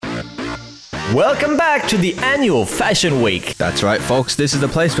Welcome back to the annual Fashion Week. That's right, folks. This is the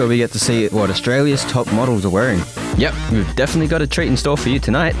place where we get to see what Australia's top models are wearing. Yep, we've definitely got a treat in store for you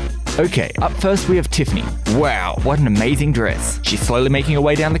tonight. Okay, up first we have Tiffany. Wow, what an amazing dress. She's slowly making her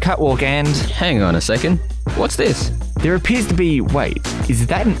way down the catwalk and... Hang on a second. What's this? There appears to be... Wait, is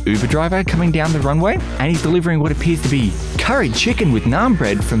that an Uber driver coming down the runway? And he's delivering what appears to be curry chicken with naan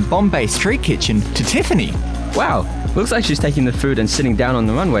bread from Bombay Street Kitchen to Tiffany. Wow, looks like she's taking the food and sitting down on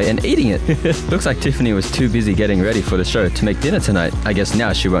the runway and eating it. Looks like Tiffany was too busy getting ready for the show to make dinner tonight. I guess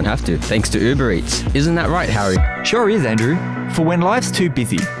now she won't have to, thanks to Uber Eats. Isn't that right, Harry? Sure is, Andrew. For when life's too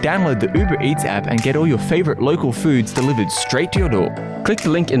busy, download the Uber Eats app and get all your favorite local foods delivered straight to your door. Click the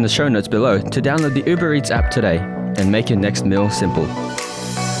link in the show notes below to download the Uber Eats app today and make your next meal simple.